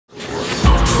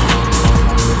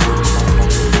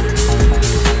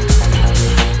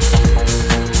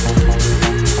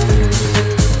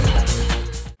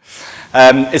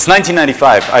It's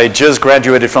 1995. I just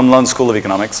graduated from London School of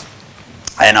Economics,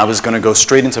 and I was going to go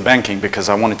straight into banking because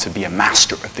I wanted to be a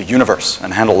master of the universe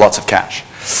and handle lots of cash.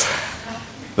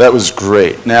 That was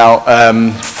great. Now,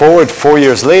 forward 4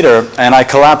 years later, and I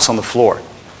collapsed on the floor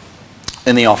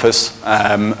in the office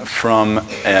from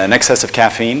an excess of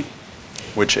caffeine,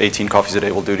 which 18 coffees a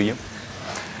day will do to you,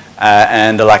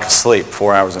 and a lack of sleep,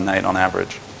 4 hours a night on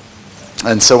average.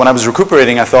 And so when I was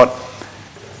recuperating, I thought,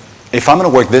 if I'm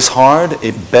going to work this hard,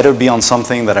 it better be on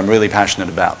something that I'm really passionate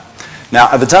about.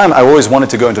 Now, at the time, I always wanted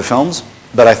to go into films,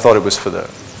 but I thought it was for the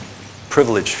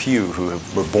privileged few who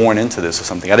were born into this or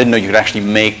something. I didn't know you could actually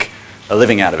make a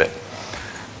living out of it.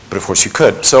 But of course you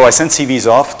could. So I sent CVs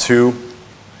off to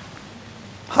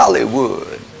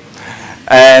Hollywood.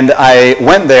 And I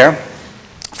went there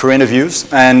for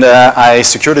interviews, and I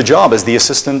secured a job as the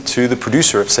assistant to the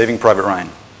producer of Saving Private Ryan,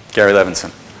 Gary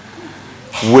Levinson,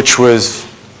 which was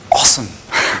awesome.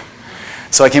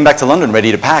 So I came back to London ready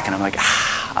to pack, and I'm like,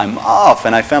 I'm off.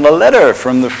 And I found a letter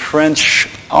from the French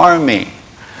army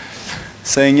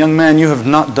saying, young man, you have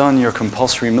not done your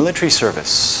compulsory military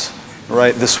service.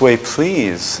 Right this way,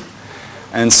 please.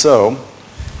 And so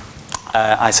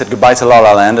I said goodbye to La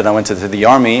La Land, and I went to the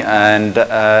army, and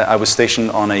I was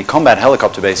stationed on a combat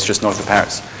helicopter base just north of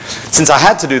Paris. Since I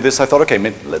had to do this, I thought, okay,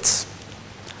 let's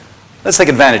take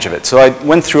advantage of it. So I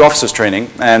went through officers training,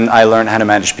 and I learned how to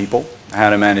manage people,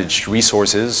 how to manage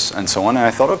resources, and so on. And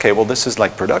I thought, okay, well, this is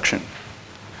like production.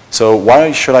 So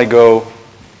why should I go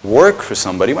work for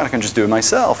somebody when I can just do it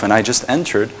myself? And I just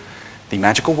entered the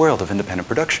magical world of independent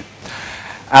production.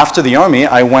 After the army,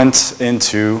 I went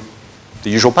into the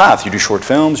usual path. You do short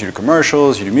films, you do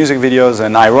commercials, you do music videos,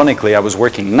 and ironically, I was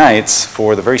working nights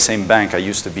for the very same bank I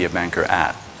used to be a banker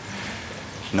at.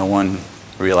 No one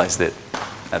realized it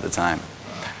at the time.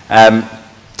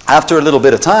 After a little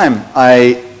bit of time,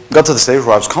 I got to the stage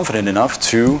where I was confident enough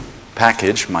to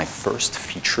package my first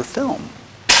feature film.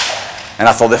 And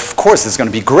I thought, of course, this is going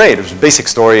to be great. It was a basic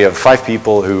story of 5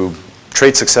 people who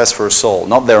trade success for a soul,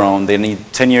 not their own. They need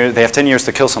 10 years, they have 10 years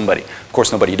to kill somebody. Of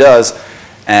course, nobody does.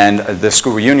 And the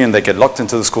school reunion, they get locked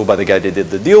into the school by the guy they did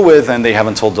the deal with, and they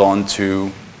haven't told Dawn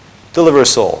to deliver a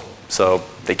soul. So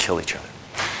they kill each other.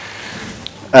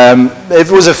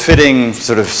 It was a fitting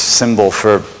sort of symbol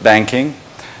for banking.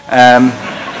 And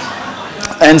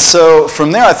so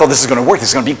from there, I thought, this is going to work. This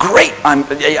is going to be great.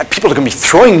 People are going to be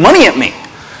throwing money at me.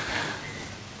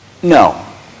 No,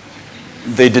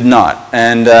 they did not.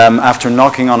 And after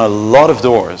knocking on a lot of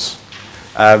doors,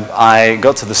 I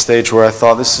got to the stage where I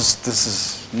thought, this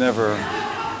is never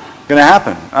going to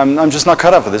happen. I'm just not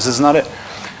cut up for this. This is not it.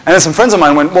 And then some friends of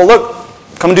mine went, well, look,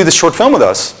 come and do this short film with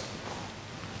us.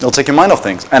 It'll take your mind off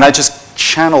things. And I just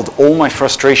channeled all my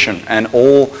frustration and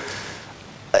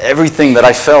everything that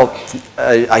I felt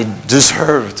I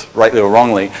deserved, rightly or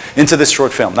wrongly, into this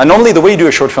short film. Now, normally the way you do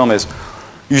a short film is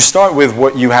you start with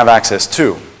what you have access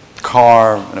to.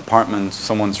 Car, an apartment,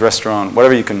 someone's restaurant,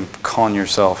 whatever you can con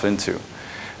yourself into.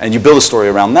 And you build a story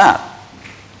around that.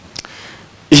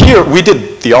 Here, we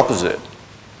did the opposite.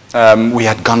 We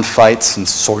had gunfights and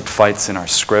sword fights in our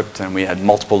script, and we had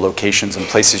multiple locations and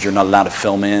places you're not allowed to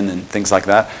film in and things like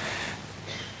that.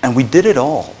 And we did it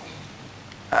all.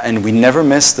 And we never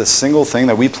missed a single thing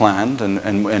that we planned,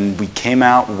 and we came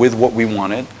out with what we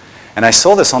wanted. And I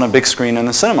saw this on a big screen in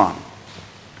the cinema.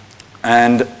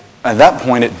 And at that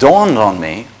point, it dawned on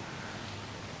me,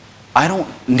 I don't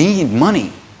need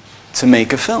money to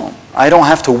make a film. I don't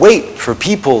have to wait for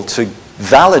people to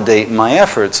validate my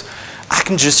efforts. I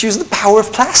can just use the power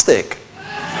of plastic.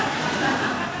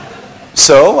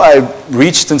 So I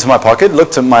reached into my pocket,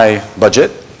 looked at my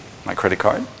budget, my credit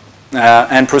card,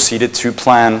 and proceeded to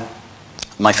plan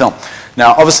my film.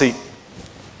 Now, obviously,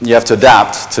 you have to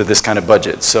adapt to this kind of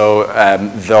budget. So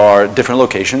there are different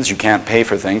locations. You can't pay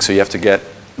for things, so you have to get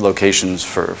locations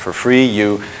for free.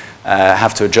 You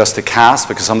have to adjust the cast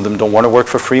because some of them don't want to work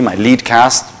for free. My lead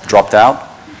cast dropped out.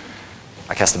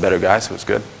 I cast a better guy, so it was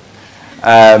good.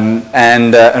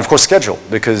 And of course, schedule,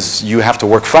 because you have to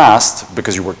work fast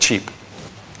because you work cheap.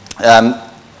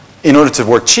 In order to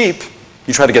work cheap,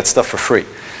 you try to get stuff for free.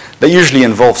 That usually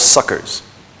involves suckers.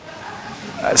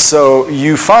 So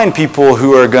you find people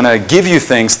who are going to give you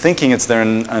things thinking it's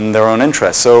in their own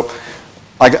interest. So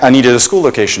I needed a school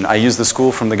location. I used the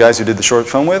school from the guys who did the short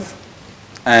film with,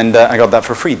 and I got that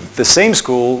for free. The same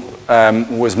school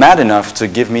was mad enough to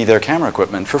give me their camera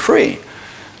equipment for free,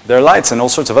 their lights and all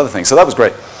sorts of other things. So that was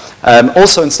great.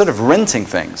 Also, instead of renting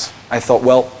things, I thought,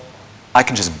 well, I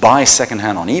can just buy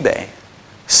secondhand on eBay,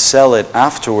 sell it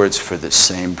afterwards for the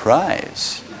same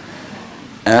price.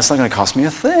 And that's not going to cost me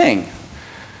a thing.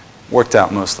 Worked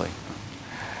out mostly.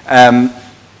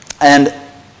 And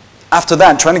after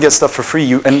that, trying to get stuff for free,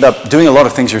 you end up doing a lot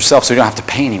of things yourself so you don't have to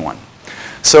pay anyone.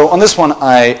 So on this one,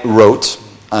 I wrote,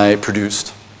 I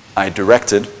produced, I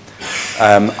directed,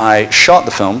 I shot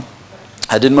the film,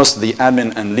 I did most of the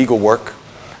admin and legal work,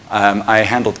 I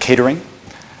handled catering,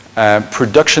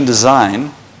 production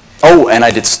design, oh, and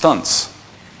I did stunts.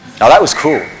 Now that was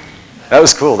cool. That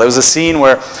was cool. There was a scene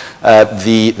where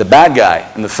the bad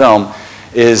guy in the film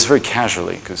is very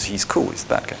casually, because he's cool, he's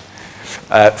the bad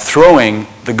guy, throwing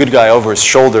the good guy over his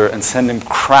shoulder and send him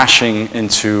crashing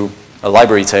into a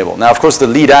library table. Now, of course, the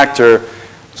lead actor,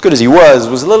 as good as he was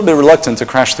a little bit reluctant to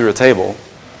crash through a table.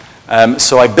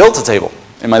 So I built a table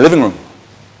in my living room.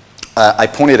 I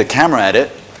pointed a camera at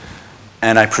it,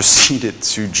 and I proceeded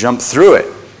to jump through it.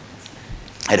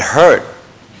 It hurt.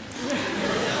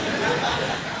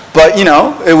 But, you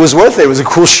know, it was worth it. It was a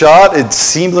cool shot. It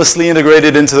seamlessly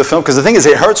integrated into the film. Because the thing is,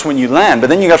 it hurts when you land, but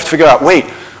then you have to figure out, wait,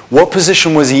 what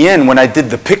position was he in when I did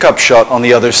the pickup shot on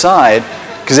the other side?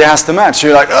 Because it has to match. So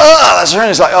you're like, oh, that's right.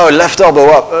 It's like, oh, left elbow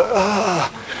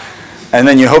up. And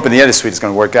then you hope in the edit suite it's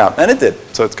going to work out. And it did,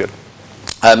 so it's good.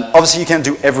 Obviously, you can't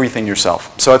do everything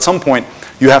yourself. So at some point,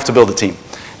 you have to build a team.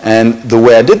 And the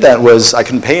way I did that was I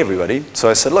couldn't pay everybody. So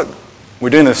I said, look, we're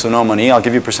doing this for no money. I'll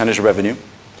give you a percentage of revenue.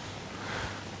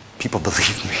 People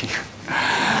believe me.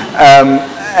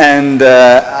 And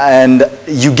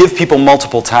you give people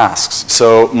multiple tasks.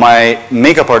 So my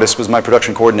makeup artist was my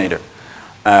production coordinator.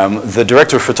 The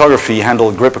director of photography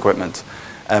handled grip equipment.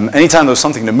 Anytime there was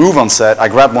something to move on set, I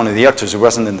grabbed one of the actors who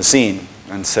wasn't in the scene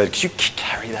and said, could you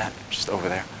carry that just over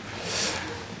there?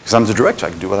 Because I'm the director, I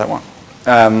can do what I want.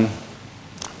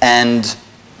 And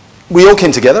we all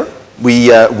came together.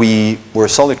 We were a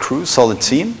solid crew, solid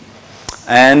team.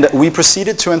 And we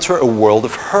proceeded to enter a world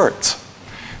of hurt.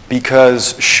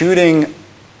 Because shooting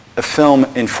a film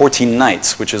in 14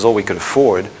 nights, which is all we could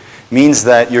afford, means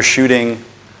that you're shooting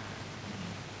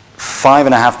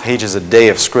 5.5 pages a day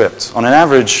of script. On an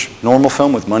average normal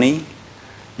film with money,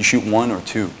 you shoot 1 or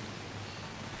 2.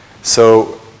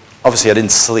 So obviously I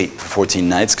didn't sleep for 14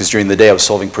 nights because during the day I was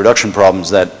solving production problems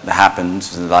that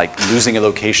happened, like losing a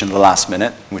location at the last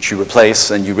minute, which you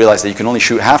replace, and you realize that you can only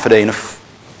shoot half a day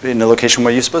in a location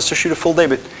where you're supposed to shoot a full day,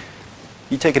 but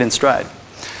you take it in stride.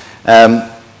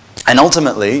 And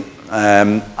ultimately,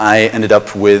 I ended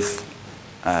up with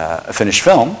a finished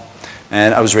film,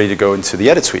 and I was ready to go into the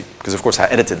edit suite, because of course I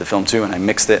edited the film too, and I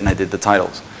mixed it, and I did the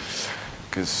titles.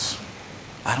 Because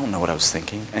I don't know what I was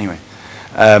thinking. Anyway,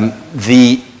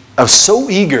 I was so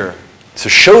eager to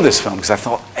show this film, because I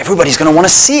thought everybody's going to want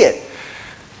to see it.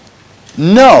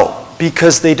 No,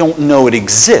 because they don't know it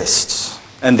exists.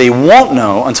 And they won't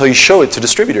know until you show it to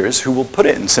distributors who will put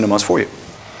it in cinemas for you.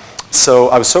 So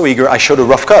I was so eager, I showed a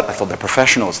rough cut. I thought they're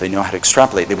professionals, they know how to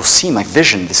extrapolate. They will see my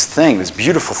vision, this thing, this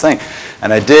beautiful thing.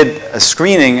 And I did a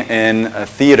screening in a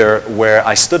theater where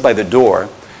I stood by the door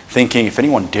thinking, if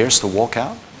anyone dares to walk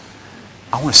out,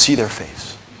 I want to see their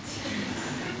face.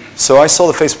 So I saw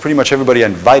the face of pretty much everybody I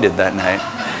invited that night.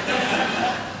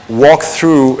 Walk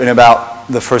through in about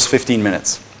the first 15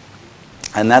 minutes.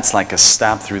 And that's like a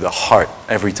stab through the heart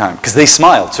every time. Because they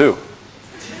smile too.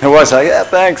 It was like, yeah,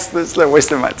 thanks, they're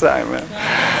wasting my time, man.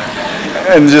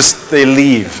 And just, they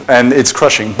leave, and it's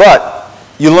crushing. But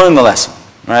you learn the lesson,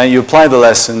 right? You apply the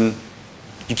lesson,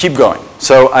 you keep going.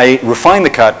 So I refined the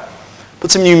cut,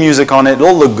 put some new music on it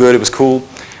all looked good, it was cool.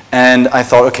 And I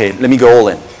thought, okay, let me go all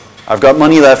in. I've got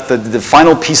money left, the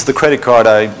final piece of the credit card,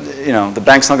 the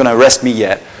bank's not going to arrest me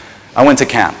yet. I went to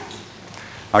Cannes.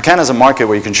 Now, Cannes has a market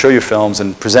where you can show your films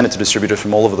and present it to distributors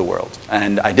from all over the world.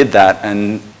 And I did that,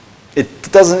 and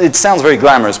it sounds very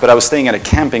glamorous, but I was staying at a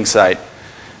camping site,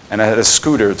 and I had a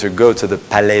scooter to go to the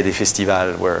Palais des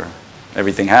Festivals where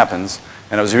everything happens,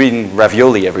 and I was eating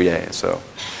ravioli every day, so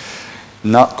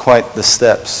not quite the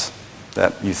steps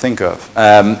that you think of.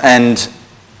 And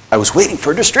I was waiting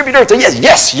for a distributor to,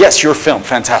 yes, your film,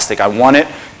 fantastic, I want it.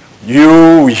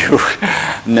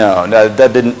 No,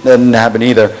 that didn't happen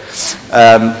either.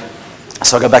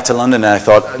 So I got back to London and I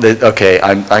thought, okay,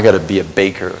 I got to be a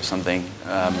baker or something,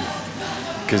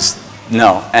 because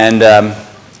no. And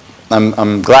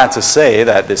I'm glad to say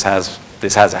that this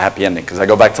has a happy ending, because I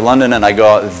go back to London and I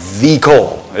got the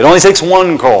call. It only takes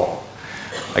one call.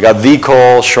 I got the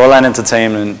call, Shoreline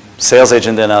Entertainment, sales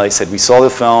agent in LA said, we saw the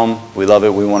film, we love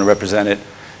it, we want to represent it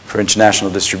for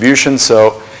international distribution.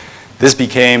 So this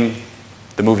became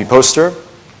the movie poster.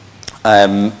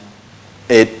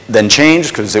 It then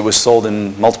changed because it was sold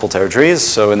in multiple territories.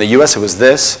 So in the US it was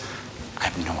this. I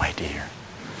have no idea.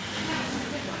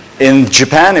 In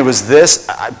Japan it was this.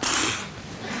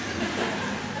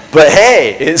 But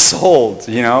hey, it sold,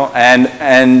 you know,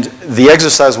 and the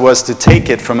exercise was to take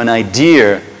it from an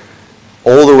idea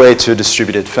all the way to a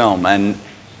distributed film. And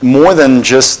more than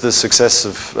just the success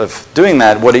of doing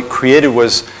that, what it created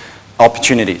was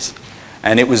opportunities.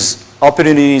 And it was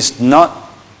opportunities not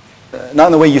in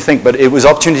the way you think, but it was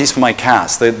opportunities for my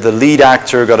cast. The lead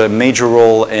actor got a major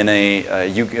role in a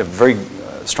very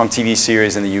strong TV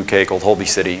series in the UK called Holby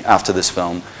City after this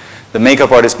film. The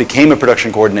makeup artist became a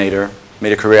production coordinator,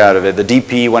 made a career out of it. The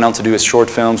DP went on to do his short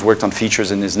films, worked on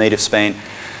features in his native Spain,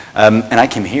 and I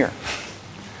came here.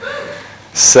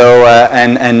 So,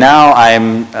 and now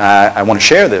I want to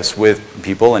share this with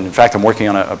people, and in fact I'm working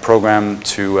on a program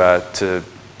to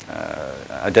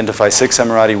identify 6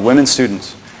 Emirati women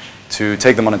students to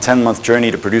take them on a 10-month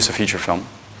journey to produce a feature film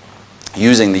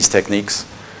using these techniques,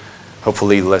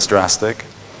 hopefully less drastic.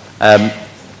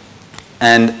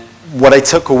 And what I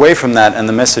took away from that, and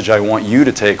the message I want you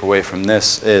to take away from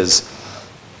this, is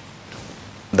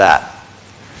that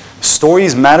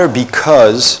stories matter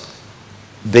because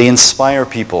they inspire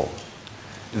people,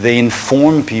 they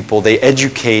inform people, they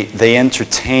educate, they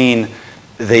entertain,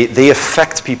 they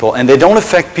affect people. And they don't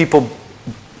affect people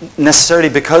necessarily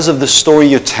because of the story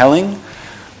you're telling,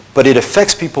 but it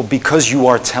affects people because you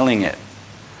are telling it.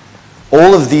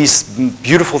 All of these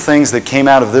beautiful things that came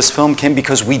out of this film came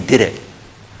because we did it.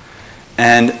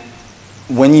 And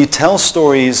when you tell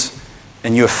stories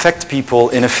and you affect people,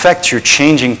 in effect you're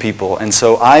changing people. And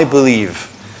so I believe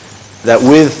that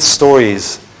with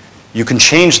stories you can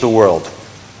change the world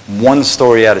one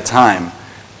story at a time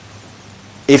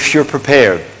if you're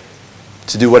prepared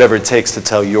to do whatever it takes to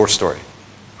tell your story.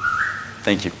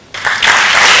 Thank you.